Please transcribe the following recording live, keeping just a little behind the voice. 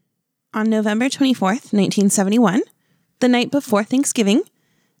On November 24th, 1971, the night before Thanksgiving,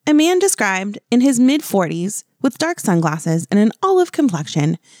 a man described in his mid-40s with dark sunglasses and an olive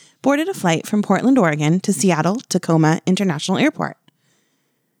complexion boarded a flight from Portland, Oregon to Seattle-Tacoma International Airport.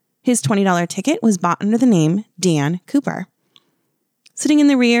 His $20 ticket was bought under the name Dan Cooper. Sitting in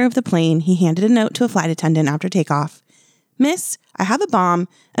the rear of the plane, he handed a note to a flight attendant after takeoff. "Miss, I have a bomb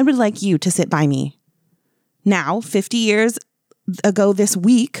and would like you to sit by me." Now, 50 years ago this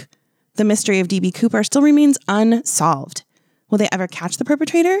week, the mystery of D.B. Cooper still remains unsolved. Will they ever catch the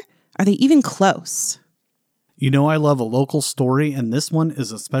perpetrator? Are they even close? You know I love a local story, and this one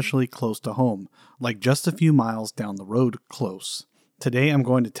is especially close to home, like just a few miles down the road close. Today I'm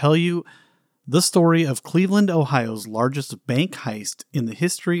going to tell you the story of Cleveland, Ohio's largest bank heist in the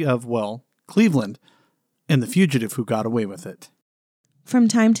history of, well, Cleveland, and the fugitive who got away with it. From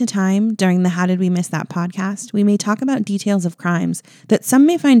time to time, during the How Did We Miss That podcast, we may talk about details of crimes that some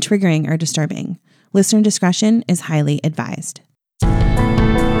may find triggering or disturbing. Listener discretion is highly advised.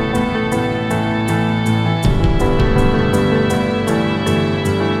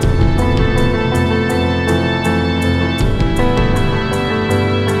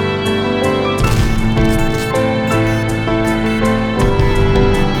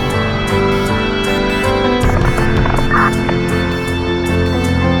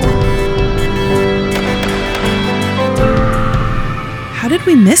 How did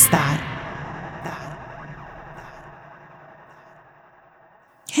we miss that?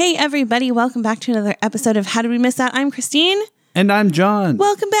 Hey, everybody. Welcome back to another episode of How Did We Miss That? I'm Christine. And I'm John.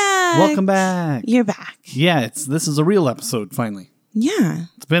 Welcome back. Welcome back. You're back. Yeah, this is a real episode, finally. Yeah.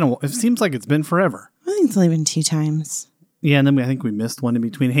 It seems like it's been forever. I think it's only been 2 times. Yeah, and then I think we missed one in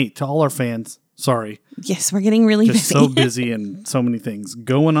between. Hey, to all our fans, sorry. Yes, we're getting really Just busy. so busy and so many things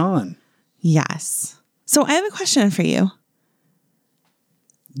going on. Yes. So I have a question for you.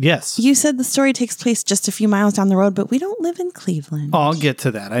 Yes. You said the story takes place just a few miles down the road, but we don't live in Cleveland. Oh, I'll get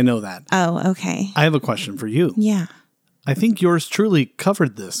to that. I know that. Oh, okay. I have a question for you. Yeah. I think yours truly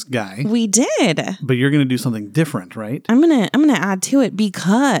covered this guy, We did. but you're going to do something different, right? I'm gonna add to it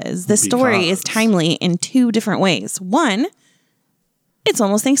because the story is timely in 2 different ways. One, it's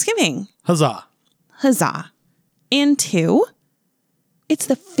almost Thanksgiving. Huzzah. Huzzah. And 2, it's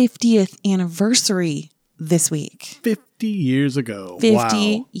the 50th anniversary this week. 50 years ago. 50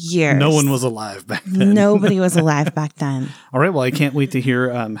 wow. years. No one was alive back then. Nobody was alive back then. All right. Well, I can't wait to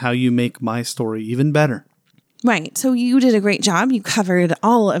hear how you make my story even better. Right. So you did a great job. You covered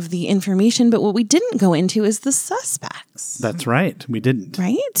all of the information, but what we didn't go into is the suspects. That's right. We didn't.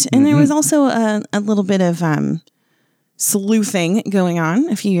 Right. And there was also a little bit of sleuthing going on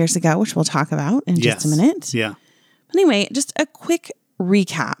a few years ago, which we'll talk about in just a minute. Yeah. Anyway, just a quick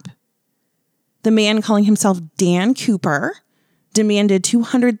recap. The man calling himself Dan Cooper demanded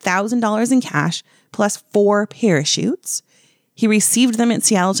 $200,000 in cash plus 4 parachutes. He received them at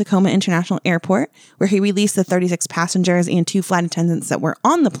Seattle-Tacoma International Airport, where he released the 36 passengers and 2 flight attendants that were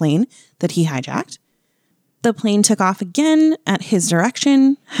on the plane that he hijacked. The plane took off again at his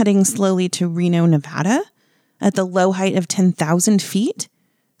direction, heading slowly to Reno, Nevada, at the low height of 10,000 feet.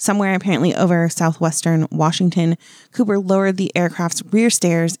 Somewhere apparently over southwestern Washington, Cooper lowered the aircraft's rear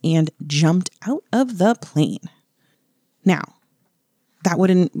stairs and jumped out of the plane. Now, that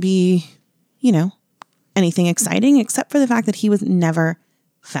wouldn't be, anything exciting except for the fact that he was never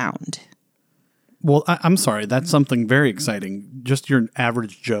found. Well, I'm sorry. That's something very exciting. Just your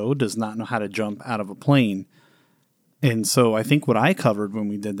average Joe does not know how to jump out of a plane. And so I think what I covered when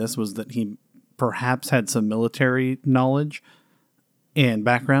we did this was that he perhaps had some military knowledge and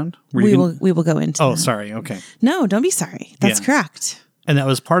background. We will go into Oh, that. sorry. Okay. No, don't be sorry. That's correct. And that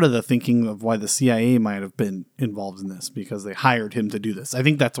was part of the thinking of why the CIA might have been involved in this, because they hired him to do this. I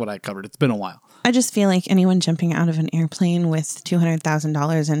think that's what I covered. It's been a while. I just feel like anyone jumping out of an airplane with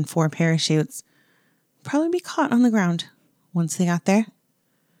 $200,000 and 4 parachutes probably be caught on the ground once they got there.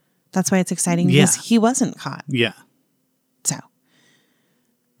 That's why it's exciting, because he wasn't caught. Yeah. So,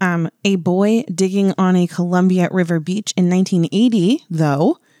 a boy digging on a Columbia River beach in 1980,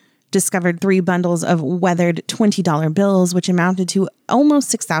 though, discovered 3 bundles of weathered $20 bills, which amounted to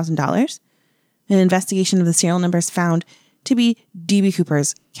almost $6,000. An investigation of the serial numbers found to be D.B.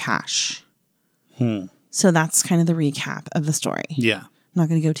 Cooper's cash. So that's kind of the recap of the story. Yeah. I'm not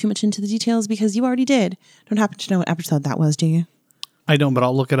going to go too much into the details because you already did. Don't happen to know what episode that was, do you? I don't, but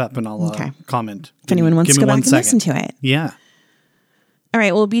I'll look it up and I'll comment. If anyone wants to go back and listen to it. Yeah. All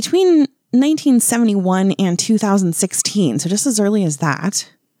right. Well, between 1971 and 2016, so just as early as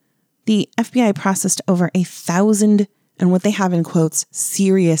that, the FBI processed over 1,000 and what they have in quotes,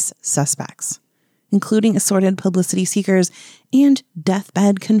 serious suspects including assorted publicity seekers and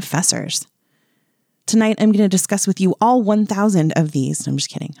deathbed confessors. Tonight, I'm going to discuss with you all 1,000 of these. I'm just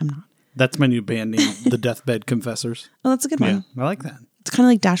kidding. I'm not. That's my new band name, the Deathbed Confessors. Oh, that's a good one. Yeah, I like that. It's kind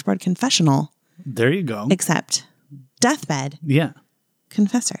of like Dashboard Confessional, There you go. except deathbed Yeah.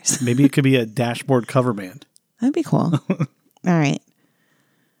 confessors. Maybe it could be a dashboard cover band. That'd be cool. All right.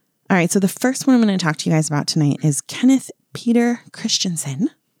 All right. So the first one I'm going to talk to you guys about tonight is Kenneth Peter Christensen.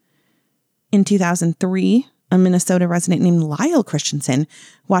 In 2003, a Minnesota resident named Lyle Christensen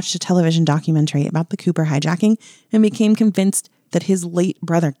watched a television documentary about the Cooper hijacking and became convinced that his late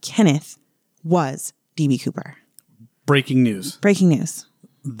brother Kenneth was D.B. Cooper. Breaking news. Breaking news.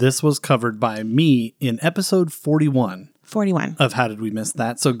 This was covered by me in episode 41 41. of How Did We Miss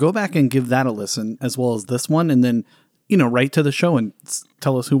That? So go back and give that a listen as well as this one. And then, write to the show and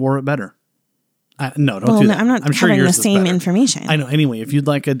tell us who wore it better. No, don't do that. I'm not covering the same information. I know. Anyway, if you'd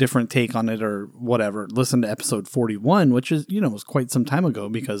like a different take on it or whatever, listen to episode 41, which is, was quite some time ago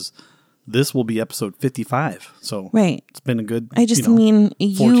because this will be episode 55. So Right. It's been a good, I just mean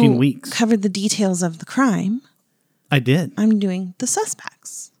 14 weeks. Covered the details of the crime. I did. I'm doing the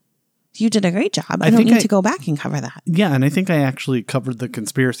suspects. You did a great job. I don't need to go back and cover that. Yeah, and I think I actually covered the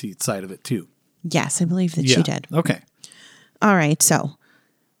conspiracy side of it too. Yes, I believe that you did. Okay. All right, so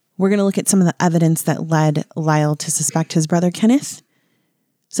we're going to look at some of the evidence that led Lyle to suspect his brother Kenneth.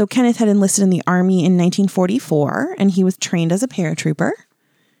 So Kenneth had enlisted in the Army in 1944, and he was trained as a paratrooper.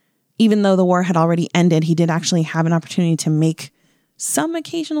 Even though the war had already ended, he did actually have an opportunity to make some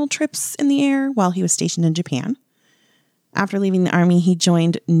occasional trips in the air while he was stationed in Japan. After leaving the Army, he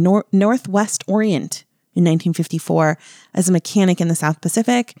joined Northwest Orient in 1954 as a mechanic in the South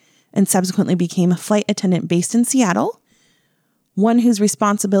Pacific and subsequently became a flight attendant based in Seattle, one whose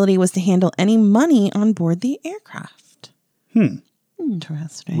responsibility was to handle any money on board the aircraft.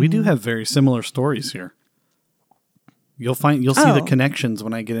 Interesting. We do have very similar stories here. You'll see the connections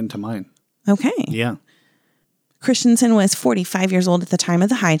when I get into mine. Okay. Yeah. Christensen was 45 years old at the time of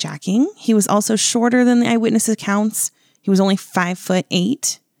the hijacking. He was also shorter than the eyewitness accounts. He was only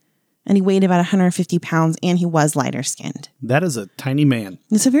 5'8", and he weighed about 150 pounds, and he was lighter skinned. That is a tiny man.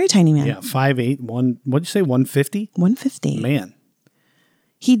 It's a very tiny man. Yeah, 5'8", what'd you say, 150? 150. Man.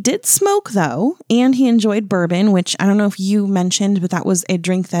 He did smoke, though, and he enjoyed bourbon, which I don't know if you mentioned, but that was a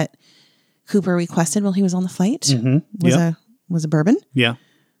drink that Cooper requested while he was on the flight. Mm-hmm. Was a bourbon. Yeah.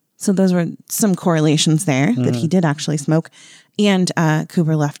 So those were some correlations there that he did actually smoke. And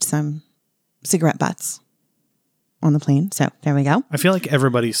Cooper left some cigarette butts on the plane. So there we go. I feel like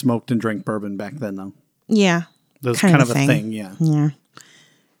everybody smoked and drank bourbon back then, though. Yeah. That was kind of a thing, yeah. Yeah.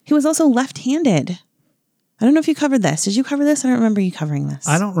 He was also left-handed. I don't know if you covered this. Did you cover this? I don't remember you covering this.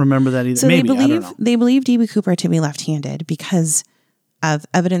 I don't remember that either. So Maybe, I don't know. they believe D.B. Cooper to be left-handed because of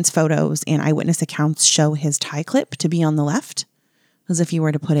evidence photos and eyewitness accounts show his tie clip to be on the left, as if you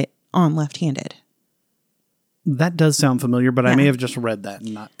were to put it on left-handed. That does sound familiar, but I may have just read that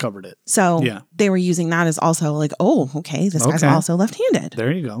and not covered it. So they were using that as also like, oh, okay, this guy's also left-handed.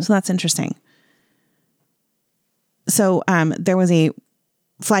 There you go. So that's interesting. So there was a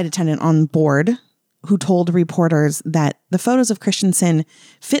flight attendant on board who told reporters that the photos of Christensen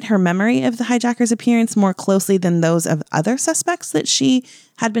fit her memory of the hijacker's appearance more closely than those of other suspects that she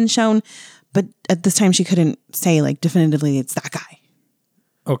had been shown. But at this time, she couldn't say like definitively it's that guy.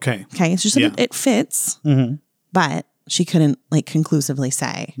 Okay. Okay. It's just that it fits, but she couldn't like conclusively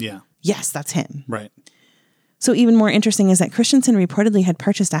say, yes, that's him. Right. So even more interesting is that Christensen reportedly had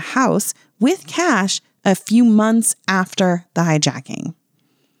purchased a house with cash a few months after the hijacking.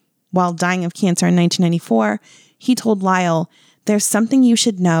 While dying of cancer in 1994, he told Lyle, "There's something you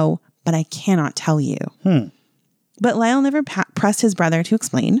should know, but I cannot tell you." But Lyle never pressed his brother to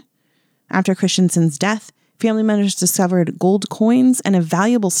explain. After Christensen's death, family members discovered gold coins and a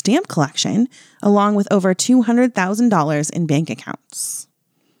valuable stamp collection, along with over $200,000 in bank accounts.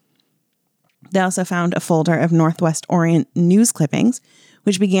 They also found a folder of Northwest Orient news clippings,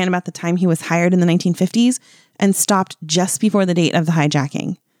 which began about the time he was hired in the 1950s and stopped just before the date of the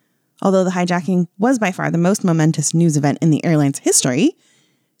hijacking. Although the hijacking was by far the most momentous news event in the airline's history,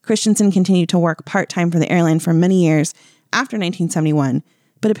 Christensen continued to work part-time for the airline for many years after 1971,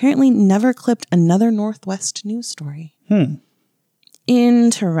 but apparently never clipped another Northwest news story.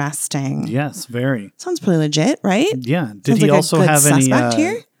 Interesting. Yes, very. Sounds pretty legit, right? Yeah. Did Sounds he like a also good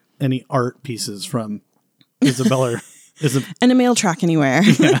have any art pieces from Isabella? And a mail truck anywhere.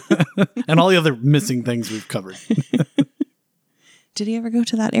 And all the other missing things we've covered. Did he ever go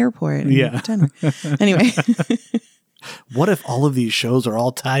to that airport? Yeah. Anyway. What if all of these shows are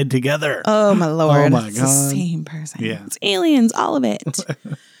all tied together? Oh, my Lord. Oh, my It's God. the same person. Yeah. It's aliens, all of it.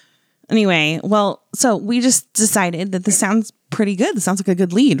 Anyway, well, so we just decided that this sounds pretty good. This sounds like a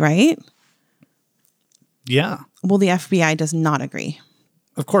good lead, right? Yeah. Well, the FBI does not agree.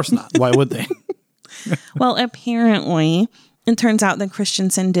 Of course not. Why would they? Well, apparently, it turns out that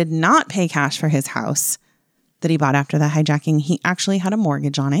Christensen did not pay cash for his house that he bought after the hijacking. He actually had a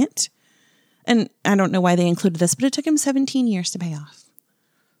mortgage on it. And I don't know why they included this, but it took him 17 years to pay off.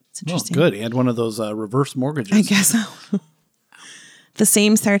 It's Well, interesting. good. He had one of those reverse mortgages. I guess so. The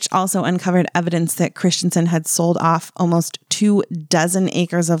same search also uncovered evidence that Christensen had sold off almost 24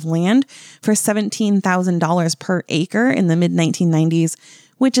 acres of land for $17,000 per acre in the mid-1990s,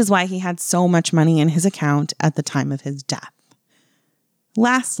 which is why he had so much money in his account at the time of his death.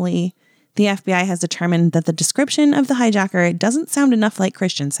 Lastly, the FBI has determined that the description of the hijacker doesn't sound enough like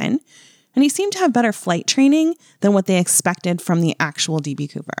Christensen, and he seemed to have better flight training than what they expected from the actual D.B.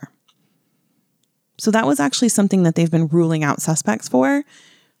 Cooper. So that was actually something that they've been ruling out suspects for,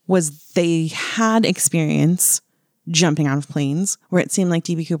 was they had experience jumping out of planes, where it seemed like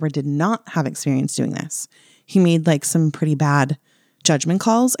D.B. Cooper did not have experience doing this. He made like some pretty bad judgment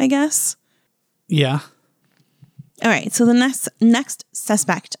calls, I guess. Yeah. All right, so the next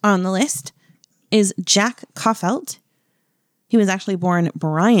suspect on the list is Jack Caufelt. He was actually born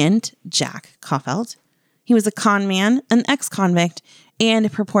Bryant Jack Caufelt. He was a con man, an ex-convict, and a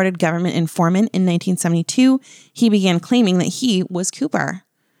purported government informant. In 1972, he began claiming that he was Cooper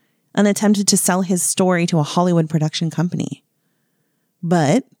and attempted to sell his story to a Hollywood production company.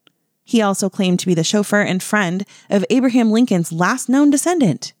 But he also claimed to be the chauffeur and friend of Abraham Lincoln's last known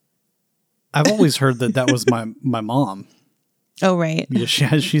descendant. I've always heard that was my mom. Oh, right. Yeah,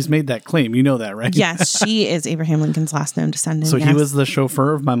 she's made that claim. You know that, right? Yes, she is Abraham Lincoln's last known descendant. So yes. he was the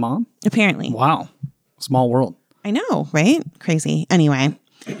chauffeur of my mom? Apparently. Wow. Small world. I know, right? Crazy. Anyway.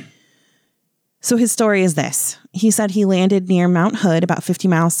 So his story is this. He said he landed near Mount Hood, about 50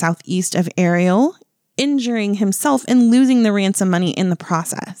 miles southeast of Ariel, injuring himself and losing the ransom money in the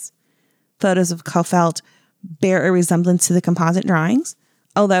process. Photos of Caufelt bear a resemblance to the composite drawings.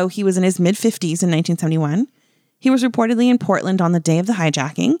 Although he was in his mid-50s in 1971, he was reportedly in Portland on the day of the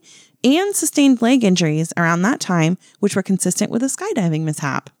hijacking and sustained leg injuries around that time, which were consistent with a skydiving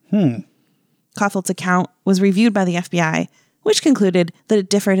mishap. Caufelt's account was reviewed by the FBI, which concluded that it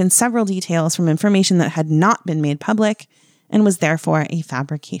differed in several details from information that had not been made public and was therefore a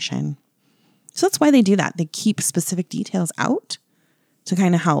fabrication. So that's why they do that. They keep specific details out to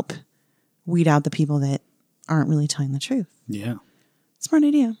kind of help weed out the people that aren't really telling the truth. Yeah. Smart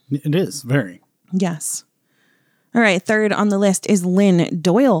idea. It is, very. Yes. All right, third on the list is Lynn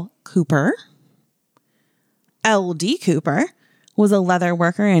Doyle Cooper. L.D. Cooper was a leather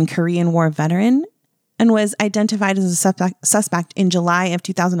worker and Korean War veteran and was identified as a suspect in July of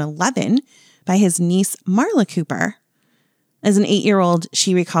 2011 by his niece, Marla Cooper. As an 8-year-old,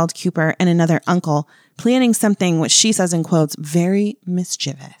 she recalled Cooper and another uncle planning something which she says in quotes, very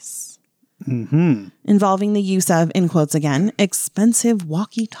mischievous, involving the use of, in quotes again, expensive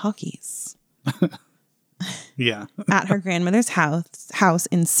walkie-talkies. Yeah. At her grandmother's house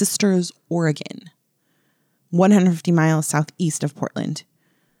in Sisters, Oregon, 150 miles southeast of Portland.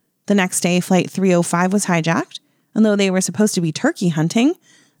 The next day, Flight 305 was hijacked, and though they were supposed to be turkey hunting,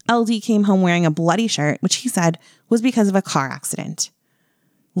 LD came home wearing a bloody shirt, which he said was because of a car accident.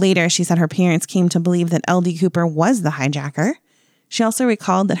 Later, she said her parents came to believe that LD Cooper was the hijacker. She also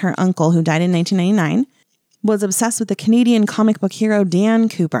recalled that her uncle, who died in 1999, was obsessed with the Canadian comic book hero Dan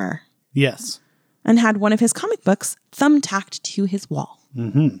Cooper. Yes. And had one of his comic books thumbtacked to his wall.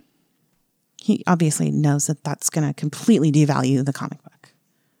 Mm-hmm. He obviously knows that that's going to completely devalue the comic book.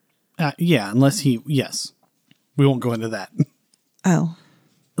 Yeah, unless yes. We won't go into that. Oh.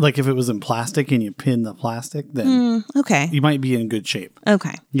 Like if it was in plastic and you pin the plastic, then Okay. you might be in good shape.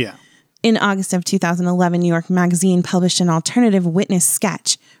 Okay. Yeah. In August of 2011, New York Magazine published an alternative witness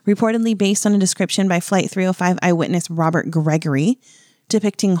sketch, reportedly based on a description by Flight 305 eyewitness Robert Gregory,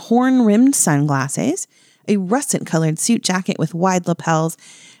 depicting horn-rimmed sunglasses, a russet-colored suit jacket with wide lapels,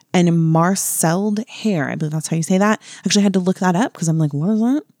 and marcelled hair. I believe that's how you say that. Actually, I had to look that up because I'm like, what is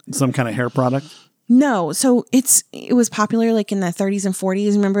that? Some kind of hair product? No. So it was popular like in the 30s and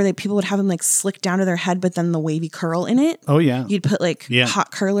 40s. Remember that people would have them like slick down to their head, but then the wavy curl in it. Oh, yeah. You'd put like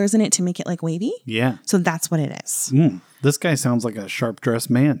hot curlers in it to make it like wavy. Yeah. So that's what it is. This guy sounds like a sharp-dressed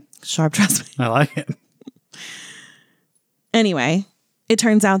man. Sharp dress. I like it. Anyway, it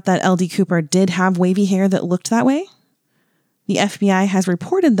turns out that LD Cooper did have wavy hair that looked that way. The FBI has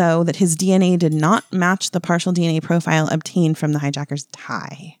reported, though, that his DNA did not match the partial DNA profile obtained from the hijacker's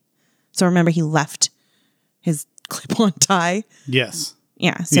tie. So remember, he left his clip-on tie. Yes.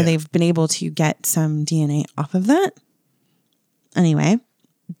 Yeah, so they've been able to get some DNA off of that. Anyway,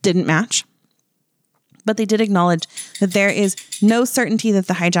 didn't match. But they did acknowledge that there is no certainty that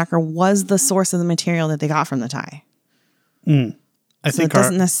the hijacker was the source of the material that they got from the tie. I think it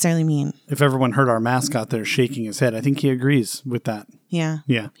doesn't necessarily mean. If everyone heard our mascot there shaking his head, I think he agrees with that. Yeah.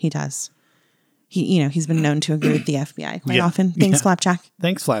 Yeah. He does. He's been known to agree with the FBI quite Yeah. often. Thanks, Yeah. Flapjack.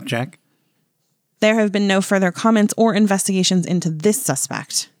 Thanks, Flapjack. There have been no further comments or investigations into this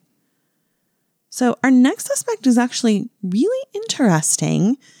suspect. So our next suspect is actually really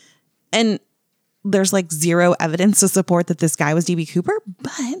interesting. And there's like zero evidence to support that this guy was DB Cooper,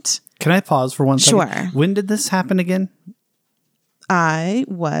 but... Can I pause for 1 second? Sure. When did this happen again? I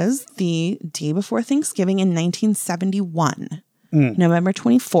was the day before Thanksgiving in 1971, November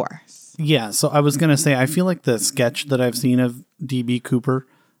 24th. Yeah, so I was going to say, I feel like the sketch that I've seen of DB Cooper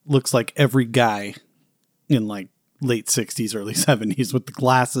looks like every guy in like late 60s, early 70s with the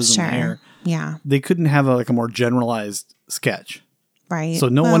glasses and the hair. Yeah. They couldn't have a more generalized sketch. Right. So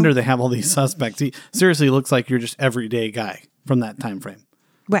no wonder they have all these suspects. He seriously looks like you're just everyday guy from that time frame.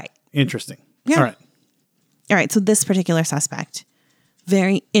 Right. Interesting. Yeah. All right. All right. So this particular suspect,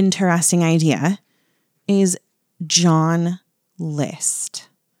 very interesting idea, is John List.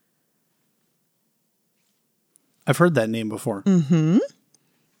 I've heard that name before.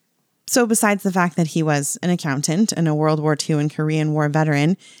 So besides the fact that he was an accountant and a World War II and Korean War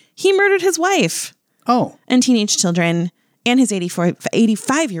veteran, he murdered his wife Oh, and teenage children and his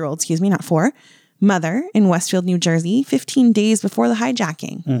 85-year-old, not 4, mother in Westfield, New Jersey, 15 days before the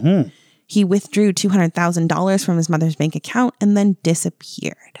hijacking. He withdrew $200,000 from his mother's bank account and then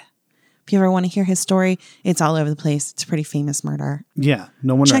disappeared. If you ever want to hear his story, it's all over the place. It's a pretty famous murder. yeah.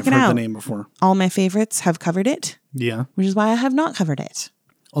 No wonder Check I've it heard out. the name before. All my favorites have covered it, Yeah. which is why I have not covered it.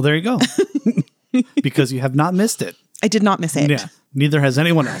 Oh, there you go. Because you have not missed it. I did not miss it. Yeah. Neither has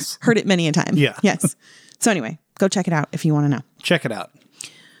anyone else. Heard it many a time. Yeah. Yes. So anyway, go check it out if you want to know. Check it out.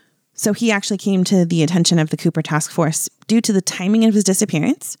 So he actually came to the attention of the Cooper Task Force due to the timing of his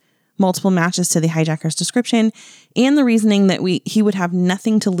disappearance, multiple matches to the hijacker's description, and the reasoning that he would have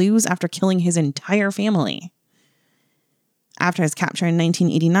nothing to lose after killing his entire family. After his capture in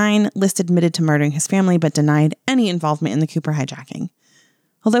 1989, List admitted to murdering his family but denied any involvement in the Cooper hijacking.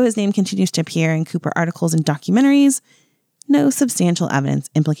 Although his name continues to appear in Cooper articles and documentaries, no substantial evidence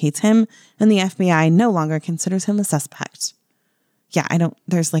implicates him, and the FBI no longer considers him a suspect. Yeah,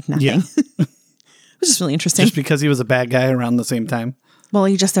 there's like nothing. Yeah. Which is really interesting. Just because he was a bad guy around the same time. Well,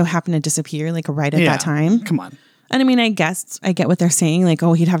 he just so happened to disappear like right at Yeah. that time. Come on. And I mean, I guess I get what they're saying. Like,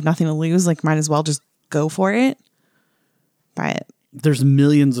 oh, he'd have nothing to lose. Like, might as well just go for it. But There's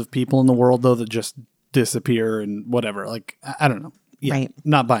millions of people in the world, though, that just disappear and whatever. Like, I don't know. Yeah, Right.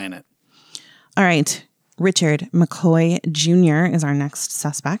 Not buying it. all right, Richard McCoy Jr. is our next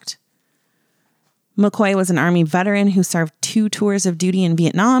suspect. McCoy was an Army veteran who served 2 tours of duty in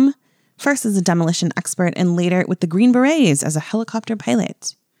Vietnam, first as a demolition expert and later with the Green Berets as a helicopter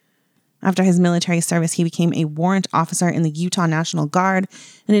pilot. After his military service, he became a warrant officer in the Utah National Guard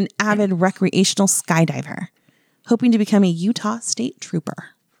and an avid recreational skydiver, hoping to become a Utah State Trooper.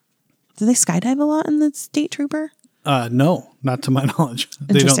 Do they skydive a lot in the State Trooper? No, not to my knowledge.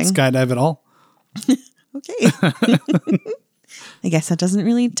 They don't Interesting. skydive at all. Okay. I guess that doesn't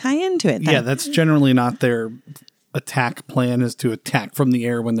really tie into it then. Yeah, that's generally not their attack plan, is to attack from the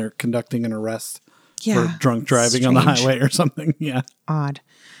air when they're conducting an arrest for drunk driving on the Strange. highway or something. Yeah. Odd.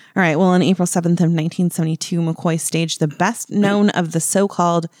 All right. Well, on April 7th of 1972, McCoy staged the best known of the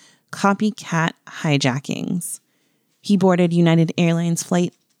so-called copycat hijackings. He boarded United Airlines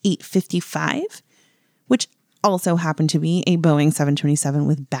Flight 855, which also happened to be a Boeing 727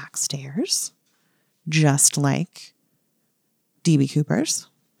 with back stairs, just like DB Cooper's.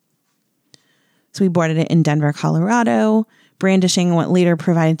 So we boarded it in Denver, Colorado, brandishing what later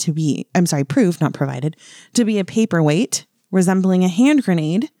proved to be a paperweight resembling a hand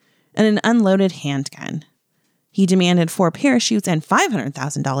grenade and an unloaded handgun. He demanded 4 parachutes and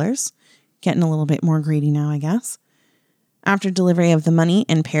 $500,000, getting a little bit more greedy now, I guess. After delivery of the money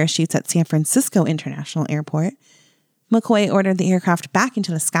and parachutes at San Francisco International Airport, McCoy ordered the aircraft back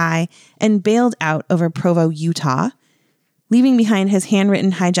into the sky and bailed out over Provo, Utah, leaving behind his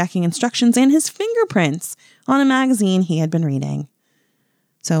handwritten hijacking instructions and his fingerprints on a magazine he had been reading.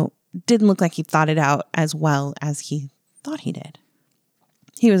 So didn't look like he thought it out as well as he thought he did.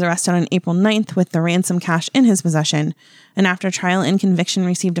 He was arrested on April 9th with the ransom cash in his possession, and after trial and conviction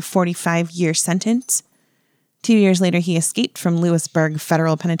received a 45-year sentence. 2 years later, he escaped from Lewisburg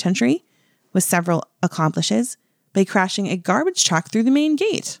Federal Penitentiary with several accomplices by crashing a garbage truck through the main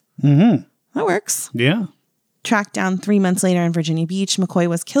gate. Mm-hmm. That works. Yeah. Tracked down 3 months later in Virginia Beach, McCoy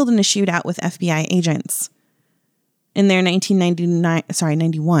was killed in a shootout with FBI agents. In their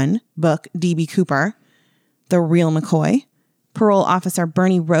 91 book, D.B. Cooper, The Real McCoy, parole officer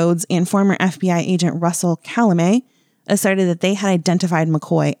Bernie Rhodes and former FBI agent Russell Calamay asserted that they had identified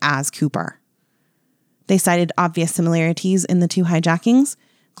McCoy as Cooper. They cited obvious similarities in the two hijackings,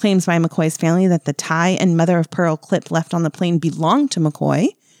 claims by McCoy's family that the tie and mother-of-pearl clip left on the plane belonged to McCoy,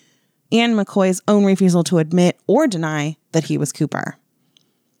 and McCoy's own refusal to admit or deny that he was Cooper.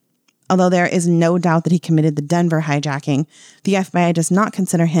 Although there is no doubt that he committed the Denver hijacking, the FBI does not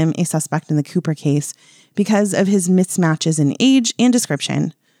consider him a suspect in the Cooper case because of his mismatches in age and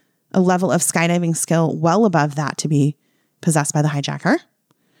description, a level of skydiving skill well above that to be possessed by the hijacker.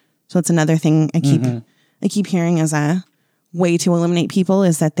 So it's another thing I keep hearing as a way to eliminate people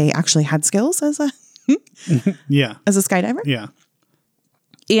is that they actually had skills as a as a skydiver. Yeah.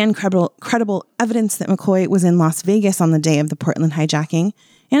 And credible evidence that McCoy was in Las Vegas on the day of the Portland hijacking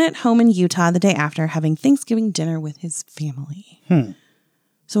and at home in Utah the day after having Thanksgiving dinner with his family.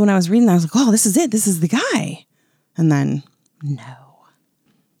 So when I was reading that, I was like, oh, this is it. This is the guy. And then, no.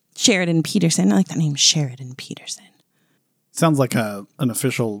 Sheridan Peterson. I like that name, Sheridan Peterson. Sounds like an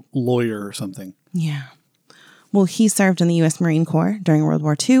official lawyer or something. Yeah. Well, he served in the U.S. Marine Corps during World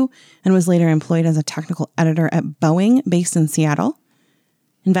War II and was later employed as a technical editor at Boeing, based in Seattle.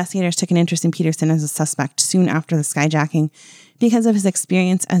 Investigators took an interest in Peterson as a suspect soon after the skyjacking because of his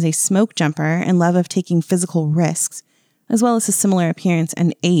experience as a smoke jumper and love of taking physical risks, as well as his similar appearance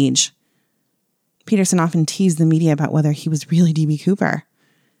and age. Peterson often teased the media about whether he was really D.B. Cooper.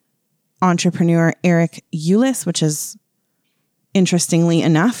 Entrepreneur Eric Ulis, which is interestingly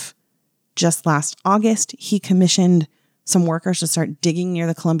enough, just last August, he commissioned some workers to start digging near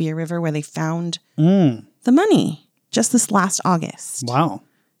the Columbia River where they found the money just this last August. Wow.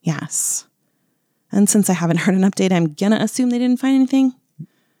 Yes. And since I haven't heard an update, I'm going to assume they didn't find anything.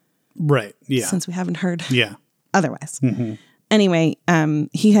 Right. Yeah. Since we haven't heard otherwise. Anyway,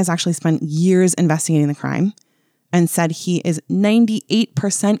 he has actually spent years investigating the crime and said he is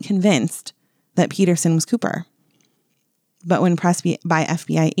 98% convinced that Peterson was Cooper. But when pressed by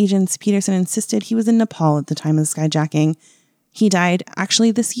FBI agents, Peterson insisted he was in Nepal at the time of the skyjacking. He died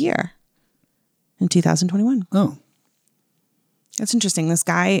actually this year in 2021. Oh. That's interesting. This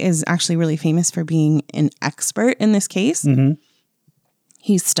guy is actually really famous for being an expert in this case.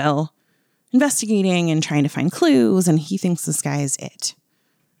 He's still investigating and trying to find clues, and he thinks this guy is it,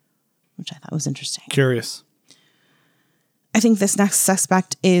 which I thought was interesting. Curious. I think this next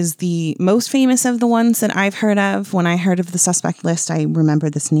suspect is the most famous of the ones that I've heard of. When I heard of the suspect list, I remember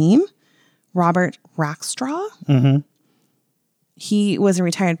this name, Robert Rackstraw. He was a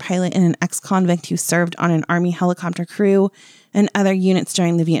retired pilot and an ex-convict who served on an Army helicopter crew and other units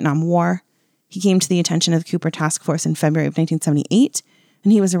during the Vietnam War. He came to the attention of the Cooper Task Force in February of 1978,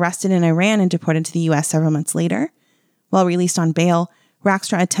 and he was arrested in Iran and deported to the U.S. several months later. While released on bail,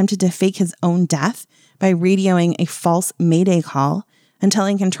 Rackstraw attempted to fake his own death by radioing a false Mayday call and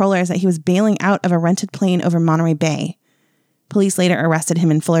telling controllers that he was bailing out of a rented plane over Monterey Bay. Police later arrested him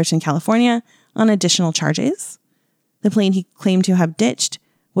in Fullerton, California, on additional charges. The plane he claimed to have ditched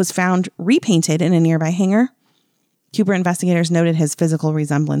was found repainted in a nearby hangar. Cooper investigators noted his physical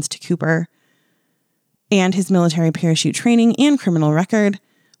resemblance to Cooper and his military parachute training and criminal record,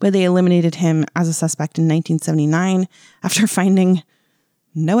 but they eliminated him as a suspect in 1979 after finding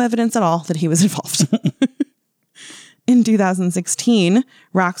no evidence at all that he was involved. In 2016,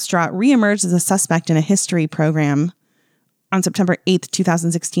 Rackstraw reemerged as a suspect in a history program. On September 8th,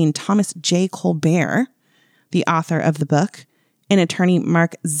 2016, Thomas J. Colbert, the author of the book, and attorney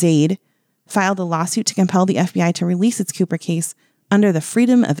Mark Zaid filed a lawsuit to compel the FBI to release its Cooper case under the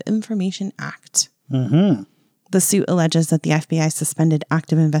Freedom of Information Act. The suit alleges that the FBI suspended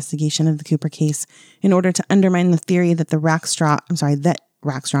active investigation of the Cooper case in order to undermine the theory that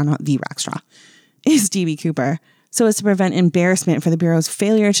Rackstraw, not the Rackstraw, is D.B. Cooper, so as to prevent embarrassment for the Bureau's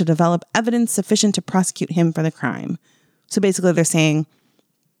failure to develop evidence sufficient to prosecute him for the crime. So basically they're saying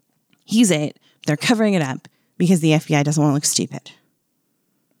he's it. They're covering it up because the FBI doesn't want to look stupid.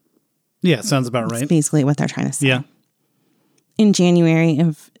 Yeah, sounds about right. That's basically what they're trying to say. Yeah. In January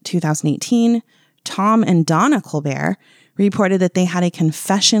of 2018, Tom and Donna Colbert reported that they had a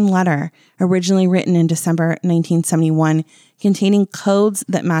confession letter originally written in December 1971 containing codes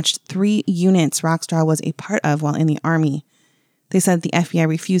that matched 3 units Rackstraw was a part of while in the Army. They said the FBI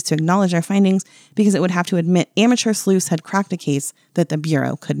refused to acknowledge their findings because it would have to admit amateur sleuths had cracked a case that the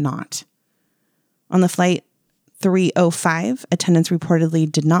Bureau could not. On the flight 305, attendants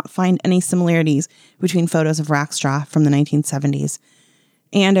reportedly did not find any similarities between photos of Rackstraw from the 1970s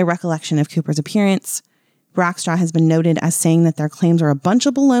and a recollection of Cooper's appearance. Rackstraw has been noted as saying that their claims are a bunch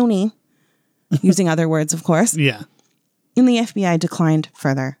of baloney, using other words, of course. Yeah. And the FBI declined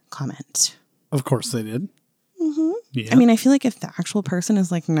further comment. Of course they did. Yeah. I mean, I feel like if the actual person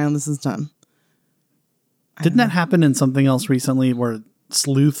is like, no, this is dumb. Didn't that happen in something else recently where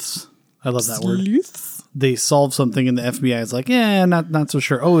sleuths, I love that word, they solved something and the FBI is like, yeah, not so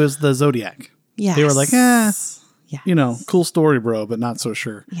sure. Oh, it was the Zodiac. Yeah. They were like, you know, cool story, bro, but not so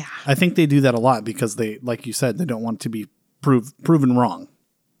sure. Yeah. I think they do that a lot because they, like you said, they don't want to be proven wrong.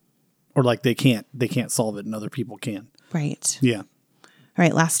 Or like they can't solve it and other people can. Right. Yeah. All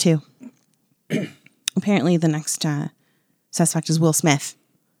right, last two. Apparently the next suspect is Will Smith.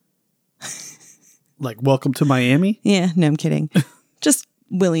 Like, welcome to Miami? Yeah, no, I'm kidding. Just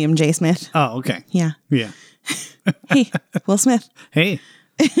William J. Smith. Oh, okay. Yeah. Yeah. Hey, Will Smith. Hey,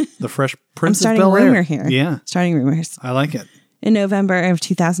 the Fresh I'm Prince of starting a Bel-Air. rumor here. Yeah. Starting rumors. I like it. In November of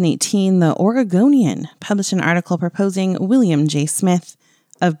 2018, the Oregonian published an article proposing William J. Smith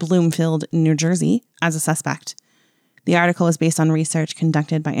of Bloomfield, New Jersey, as a suspect. The article was based on research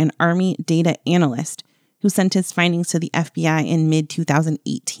conducted by an Army data analyst who sent his findings to the FBI in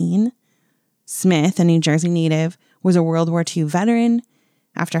mid-2018. Smith, a New Jersey native, was a World War II veteran.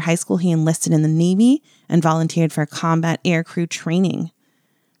 After high school, he enlisted in the Navy and volunteered for combat aircrew training.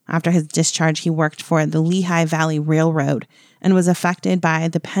 After his discharge, he worked for the Lehigh Valley Railroad and was affected by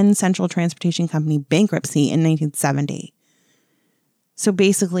the Penn Central Transportation Company bankruptcy in 1970. So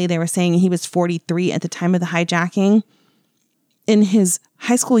basically, they were saying he was 43 at the time of the hijacking. In his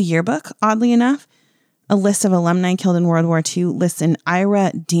high school yearbook, oddly enough, a list of alumni killed in World War II lists an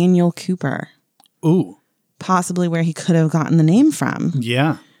Ira Daniel Cooper. Ooh. Possibly where he could have gotten the name from.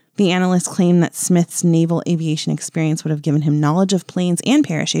 Yeah. The analyst claimed that Smith's naval aviation experience would have given him knowledge of planes and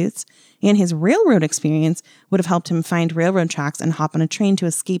parachutes, and his railroad experience would have helped him find railroad tracks and hop on a train to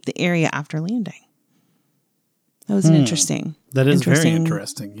escape the area after landing. That was an interesting. That is very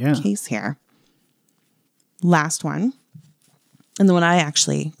interesting. Yeah. Case here. Last one, and the one I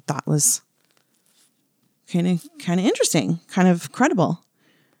actually thought was kind of interesting, kind of credible,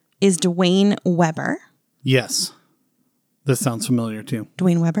 is Dwayne Weber. Yes. This sounds familiar too.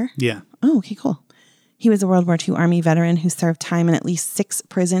 Dwayne Weber? Yeah. Oh, okay, cool. He was a World War II Army veteran who served time in at least 6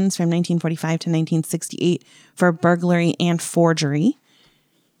 prisons from 1945 to 1968 for burglary and forgery.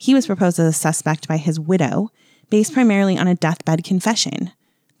 He was proposed as a suspect by his widow, based primarily on a deathbed confession.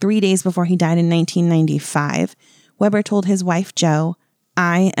 3 days before he died in 1995, Weber told his wife, Jo,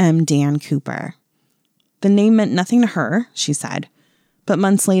 "I am Dan Cooper." The name meant nothing to her, she said, but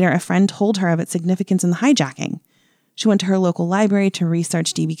months later, a friend told her of its significance in the hijacking. She went to her local library to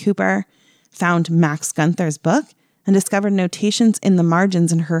research D.B. Cooper, found Max Gunther's book, and discovered notations in the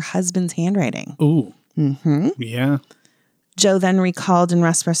margins in her husband's handwriting. Ooh. Mm-hmm. Yeah. Jo then recalled in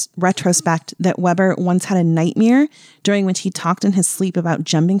retrospect that Weber once had a nightmare during which he talked in his sleep about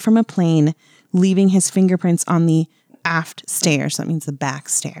jumping from a plane, leaving his fingerprints on the aft stairs. That means the back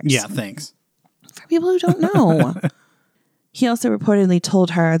stairs. Yeah, thanks. For people who don't know. He also reportedly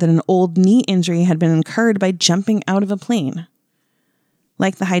told her that an old knee injury had been incurred by jumping out of a plane.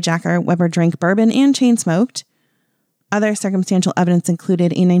 Like the hijacker, Weber drank bourbon and chain smoked. Other circumstantial evidence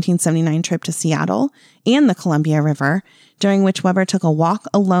included a 1979 trip to Seattle and the Columbia River, during which Weber took a walk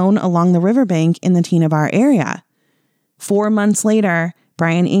alone along the riverbank in the Tina Bar area. 4 months later,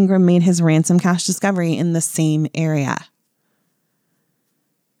 Brian Ingram made his ransom cash discovery in the same area.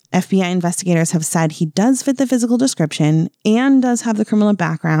 FBI investigators have said he does fit the physical description and does have the criminal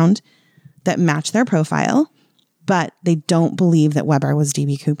background that match their profile, but they don't believe that Weber was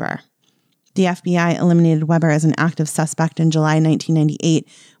D.B. Cooper. The FBI eliminated Weber as an active suspect in July 1998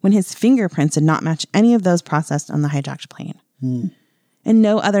 when his fingerprints did not match any of those processed on the hijacked plane. And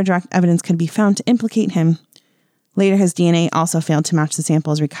no other direct evidence could be found to implicate him. Later, his DNA also failed to match the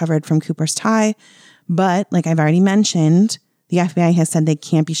samples recovered from Cooper's tie, but like I've already mentioned, the FBI has said they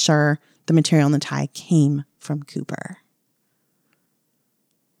can't be sure the material in the tie came from Cooper.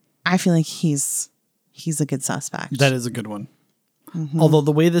 I feel like he's a good suspect. That is a good one. Mm-hmm. Although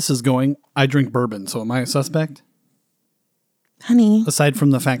the way this is going, I drink bourbon, so am I a suspect? Honey. Aside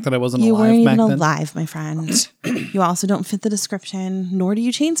from the fact that I wasn't you alive weren't back even then. alive, my friend. You also don't fit the description, nor do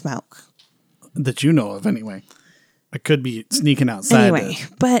you chain smoke. That you know of, anyway. I could be sneaking outside. Anyway,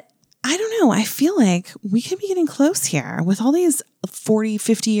 but I don't know. I feel like we could be getting close here with all these 40,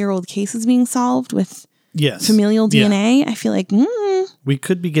 50-year-old cases being solved with familial DNA. I feel like we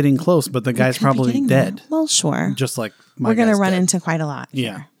could be getting close, but the guy's probably dead. There. Well, sure. Just like we're going to run into quite a lot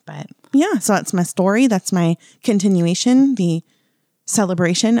here. But yeah, so that's my story. That's my continuation, the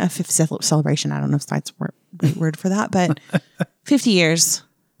celebration of 50th celebration. I don't know if that's the right word for that, but 50 years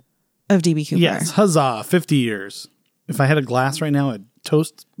of D.B. Cooper. Yes, huzzah, 50 years. If I had a glass right now, I'd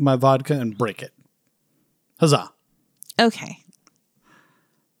toast my vodka and break it. Huzzah. Okay.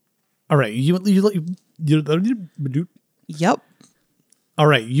 All right. Yep. All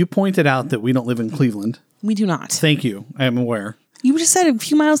right. You pointed out that we don't live in Cleveland. We do not. Thank you. I am aware. You just said a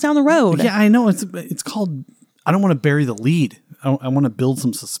few miles down the road. Yeah, I know. It's called, I don't want to bury the lead. I want to build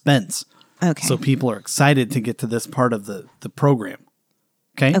some suspense. Okay. So people are excited to get to this part of the program.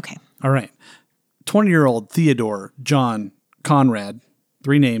 Okay? Okay. All right. 20-year-old Theodore John Conrad,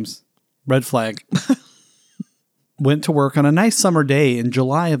 3 names, red flag, went to work on a nice summer day in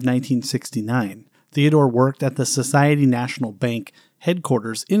July of 1969. Theodore worked at the Society National Bank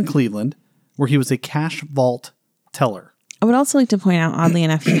headquarters in Cleveland, where he was a cash vault teller. I would also like to point out, oddly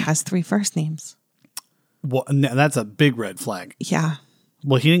enough, he has 3 first names. Well, that's a big red flag. Yeah.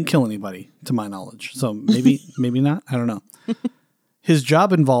 Well, he didn't kill anybody, to my knowledge. So maybe not. I don't know. His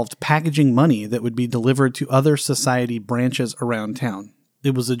job involved packaging money that would be delivered to other society branches around town.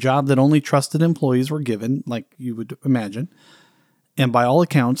 It was a job that only trusted employees were given, like you would imagine. And by all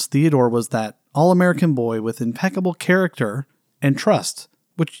accounts, Theodore was that all-American boy with impeccable character and trust,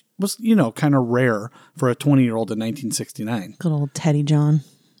 which was, kind of rare for a 20-year-old in 1969. Good old Teddy John.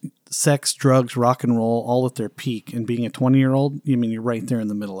 Sex, drugs, rock and roll, all at their peak. And being a 20-year-old, you're right there in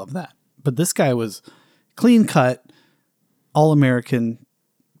the middle of that. But this guy was clean cut, all-American,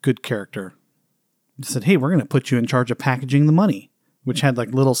 good character. He said, hey, we're going to put you in charge of packaging the money, which had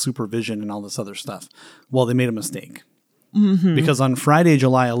like little supervision and all this other stuff. Well, they made a mistake. Mm-hmm. Because on Friday,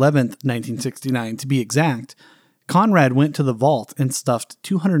 July 11th, 1969, to be exact, Conrad went to the vault and stuffed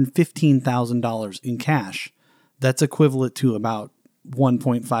 $215,000 in cash. That's equivalent to about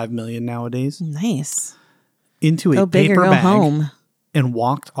 $1.5 million nowadays. Nice. Into go a big paper or go bag home. And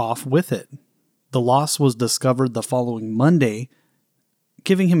walked off with it. The loss was discovered the following Monday,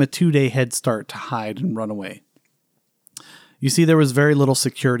 giving him a 2-day head start to hide and run away. You see, there was very little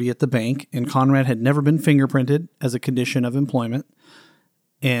security at the bank, and Conrad had never been fingerprinted as a condition of employment.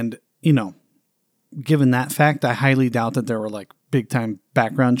 And, given that fact, I highly doubt that there were like big time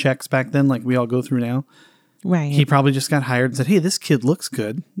background checks back then, like we all go through now. Right. He probably just got hired and said, hey, this kid looks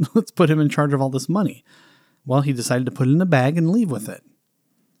good. Let's put him in charge of all this money. Well, he decided to put it in a bag and leave with it.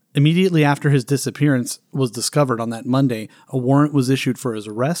 Immediately after his disappearance was discovered on that Monday, a warrant was issued for his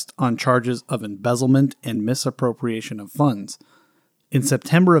arrest on charges of embezzlement and misappropriation of funds. In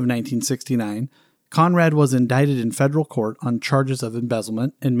September of 1969, Conrad was indicted in federal court on charges of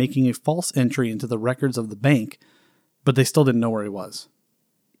embezzlement and making a false entry into the records of the bank, but they still didn't know where he was.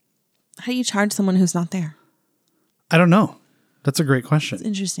 How do you charge someone who's not there? I don't know. That's a great question. It's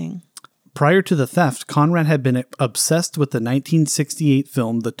interesting. Prior to the theft, Conrad had been obsessed with the 1968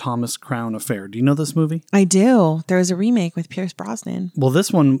 film The Thomas Crown Affair. Do you know this movie? I do. There was a remake with Pierce Brosnan. Well,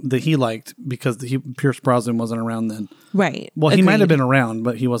 this one that he liked because Pierce Brosnan wasn't around then. Right. Well, he might have been around,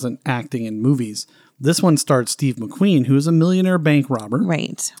 but he wasn't acting in movies. This one starred Steve McQueen, who is a millionaire bank robber.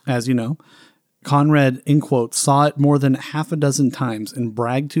 Right. As you know. Conrad, in quotes, saw it more than half a dozen times and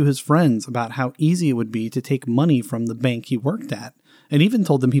bragged to his friends about how easy it would be to take money from the bank he worked at, and even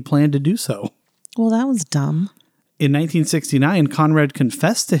told them he planned to do so. Well, that was dumb. In 1969, Conrad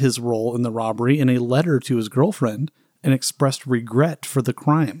confessed to his role in the robbery in a letter to his girlfriend and expressed regret for the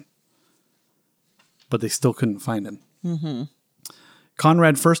crime. But they still couldn't find him. Mm-hmm.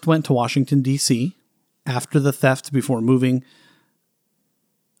 Conrad first went to Washington, D.C. after the theft before moving...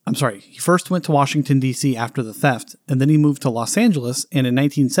 he first went to Washington, D.C. after the theft, and then he moved to Los Angeles, and in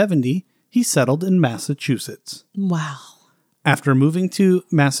 1970, he settled in Massachusetts. Wow. After moving to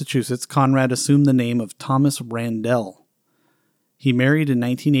Massachusetts, Conrad assumed the name of Thomas Randell. He married in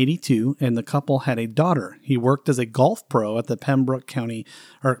 1982, and the couple had a daughter. He worked as a golf pro at the Pembroke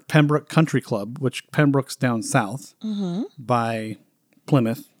Country Club, which Pembroke's down south by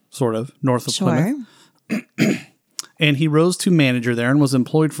Plymouth, sort of, north of Plymouth. And he rose to manager there and was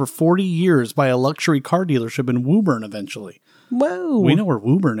employed for 40 years by a luxury car dealership in Woburn eventually. Whoa. We know where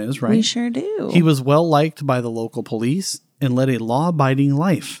Woburn is, right? We sure do. He was well liked by the local police and led a law-abiding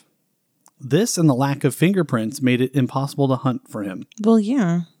life. This and the lack of fingerprints made it impossible to hunt for him. Well,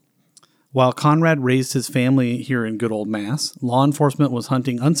 yeah. While Conrad raised his family here in good old Mass, law enforcement was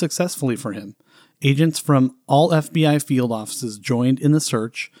hunting unsuccessfully for him. Agents from all FBI field offices joined in the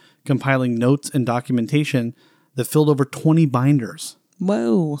search, compiling notes and documentation that filled over 20 binders.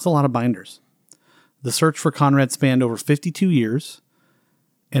 Whoa. That's a lot of binders. The search for Conrad spanned over 52 years,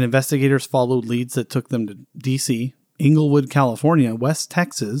 and investigators followed leads that took them to D.C., Inglewood, California, West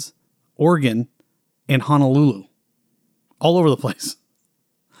Texas, Oregon, and Honolulu. All over the place.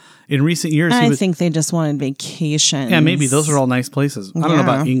 In recent years, I think they just wanted vacations. Yeah, maybe. Those are all nice places. I don't know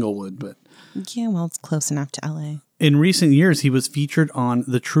about Inglewood, but... Yeah, well, it's close enough to L.A. In recent years, he was featured on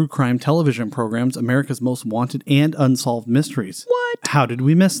the true crime television programs America's Most Wanted and Unsolved Mysteries. What? How did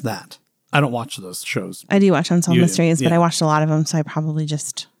we miss that? I don't watch those shows. I do watch Unsolved You do, Mysteries, but yeah. I watched a lot of them, so I probably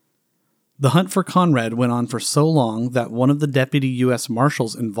just... The hunt for Conrad went on for so long that one of the deputy U.S.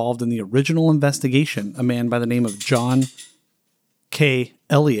 Marshals involved in the original investigation, a man by the name of John K.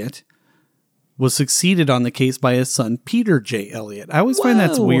 Elliott, was succeeded on the case by his son, Peter J. Elliott. I always find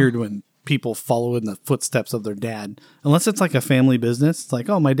that's Whoa. weird when people follow in the footsteps of their dad. Unless it's like a family business. It's like,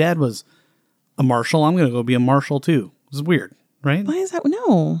 oh, my dad was a marshal. I'm going to go be a marshal too. It's weird, right? Why is that?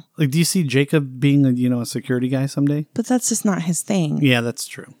 No, Like, do you see Jacob being a security guy someday? but that's just not his thing. Yeah, that's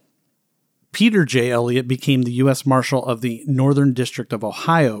true. Peter J. Elliott became the U.S. Marshal of the Northern District of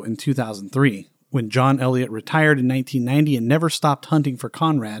Ohio in 2003. When John Elliott retired in 1990 and never stopped hunting for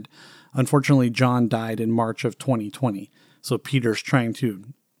Conrad, unfortunately, John died in March of 2020. So Peter's trying to,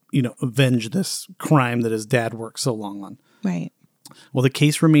 avenge this crime that his dad worked so long on. Right. Well, the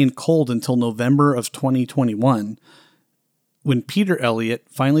case remained cold until November of 2021, when Peter Elliott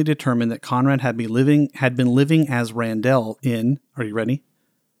finally determined that Conrad had been living as Randell in, are you ready?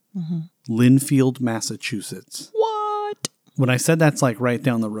 Linfield, Massachusetts. What? When I said that's like right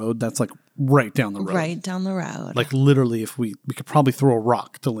down the road, that's like right down the road. Right down the road. Like literally, if we could probably throw a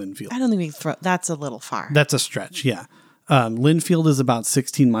rock to Linfield. I don't think we throw... That's a little far. That's a stretch, yeah. Linfield is about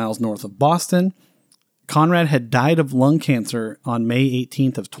 16 miles north of Boston. Conrad had died of lung cancer on May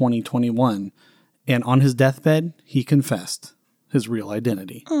 18th of 2021, and on his deathbed, he confessed his real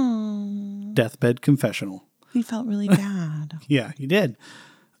identity. Deathbed confessional. He felt really bad. Yeah, he did.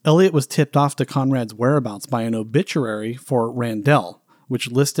 Elliott was tipped off to Conrad's whereabouts by an obituary for Randell, which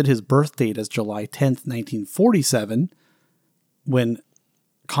listed his birth date as July 10th, 1947, when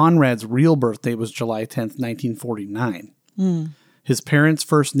Conrad's real birthday was July 10th, 1949. His parents'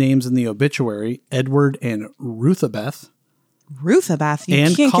 first names in the obituary, Edward and Ruthabeth. Ruthabeth? You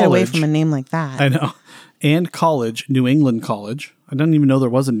And can't get away college. from a name like that. I know. And college, New England College. I didn't even know there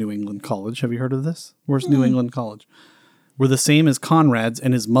was a New England College. Have you heard of this? Where's New England College? Were the same as Conrad's,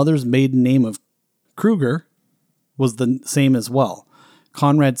 and his mother's maiden name of Kruger was the same as well.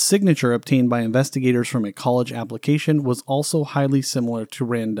 Conrad's signature, obtained by investigators from a college application, was also highly similar to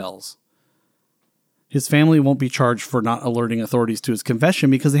Randell's. His family won't be charged for not alerting authorities to his confession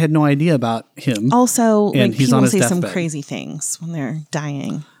because they had no idea about him. Also, And he's people on his say some deathbed. crazy things when they're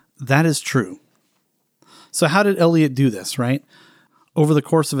dying. That is true. So how did Elliott do this, right? Over the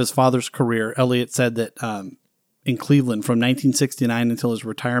course of his father's career, Elliott said that in Cleveland from 1969 until his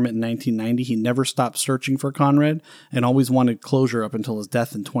retirement in 1990, he never stopped searching for Conrad and always wanted closure up until his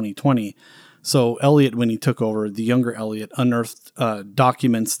death in 2020. So Elliott, when he took over, the younger Elliott unearthed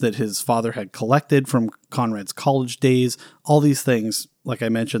documents that his father had collected from Conrad's college days. All these things, like I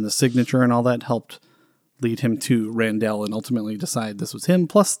mentioned, the signature and all that helped lead him to Randell and ultimately decide this was him,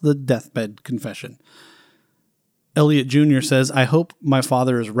 plus the deathbed confession. Elliott Jr. says, I hope my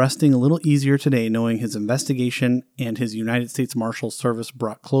father is resting a little easier today knowing his investigation and his United States Marshal Service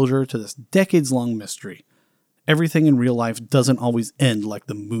brought closure to this decades-long mystery. Everything in real life doesn't always end like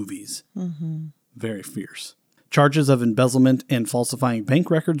the movies. Very fierce. Charges of embezzlement and falsifying bank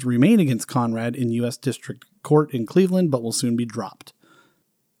records remain against Conrad in U.S. District Court in Cleveland, but will soon be dropped.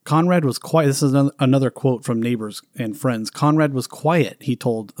 Conrad was quiet. This is another quote from neighbors and friends. Conrad was quiet,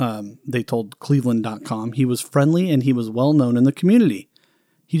 they told Cleveland.com. He was friendly and he was well known in the community.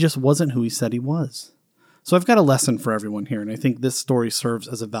 He just wasn't who he said he was. So I've got a lesson for everyone here, and I think this story serves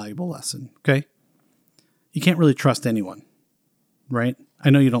as a valuable lesson, okay? You can't really trust anyone, right? I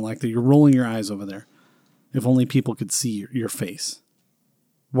know you don't like that. You're rolling your eyes over there. If only people could see your face.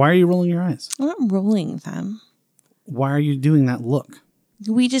 Why are you rolling your eyes? I'm not rolling them. Why are you doing that look?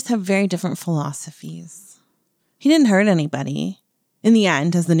 We just have very different philosophies. He didn't hurt anybody in the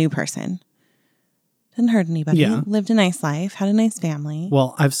end as the new person. Didn't hurt anybody. Yeah. Lived a nice life, had a nice family.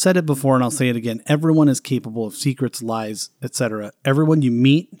 Well, I've said it before and I'll say it again. Everyone is capable of secrets, lies, etc. Everyone you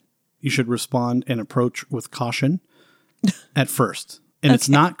meet, you should respond and approach with caution at first. And it's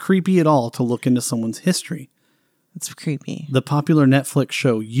not creepy at all to look into someone's history. It's creepy. The popular Netflix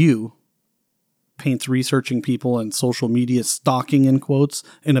show You paints researching people and social media stalking, in quotes,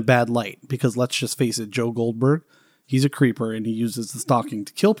 in a bad light. Because let's just face it, Joe Goldberg, he's a creeper and he uses the stalking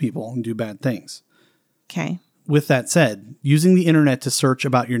to kill people and do bad things. Okay. With that said, using the internet to search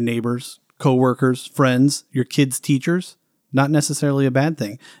about your neighbors, coworkers, friends, your kids' teachers, not necessarily a bad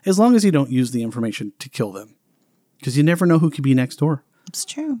thing, as long as you don't use the information to kill them. Because you never know who could be next door. It's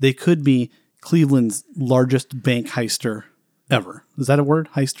true. They could be Cleveland's largest bank heister ever. Is that a word?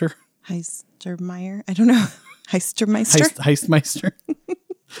 Heister? Heistermeyer? I don't know. Heistermeister? Heistmeister?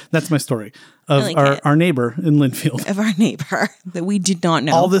 That's my story of like our neighbor in Linfield. Of our neighbor that we did not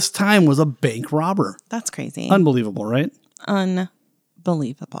know. All this time was a bank robber. That's crazy. Unbelievable, right?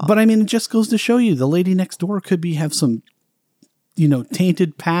 Unbelievable. But I mean, it just goes to show you the lady next door could have some,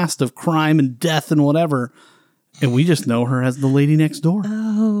 tainted past of crime and death and whatever. And we just know her as the lady next door.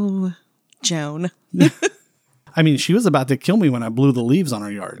 Oh, Joan. I mean, she was about to kill me when I blew the leaves on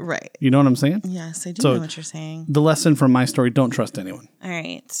her yard. Right. You know what I'm saying? Yes, I do So know what you're saying. The lesson from my story, don't trust anyone. All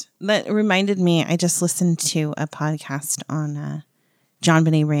right. That reminded me, I just listened to a podcast on John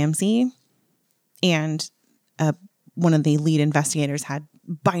Benet Ramsey, and one of the lead investigators had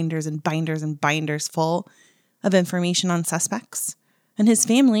binders and binders and binders full of information on suspects. And his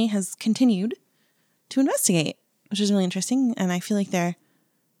family has continued to investigate, which is really interesting. And I feel like they're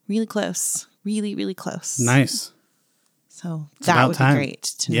really close, really, really close. Nice. So that would be great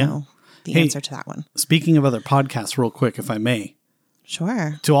to know the answer to that one. Speaking of other podcasts, real quick, if I may.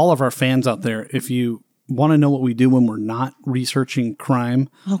 Sure. To all of our fans out there, if you want to know what we do when we're not researching crime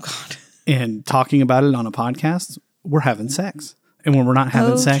and talking about it on a podcast, we're having sex. And when we're not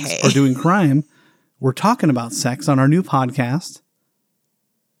having sex or doing crime, we're talking about sex on our new podcast.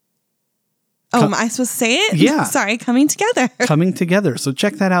 Oh, am I supposed to say it? Yeah. Sorry, Coming Together. Coming Together. So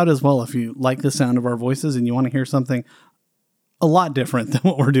check that out as well if you like the sound of our voices and you want to hear something a lot different than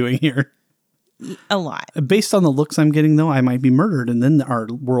what we're doing here. A lot. Based on the looks I'm getting, though, I might be murdered and then our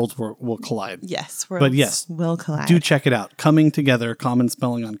worlds will collide. Yes. But yes, will collide. Do check it out. Coming Together, common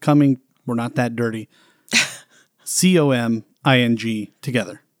spelling on coming. We're not that dirty. COMING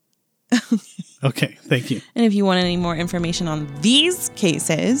together. Okay, thank you. And if you want any more information on these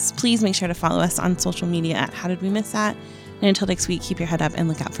cases, please make sure to follow us on social media at How Did We Miss That? And until next week, keep your head up and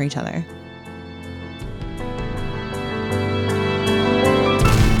look out for each other.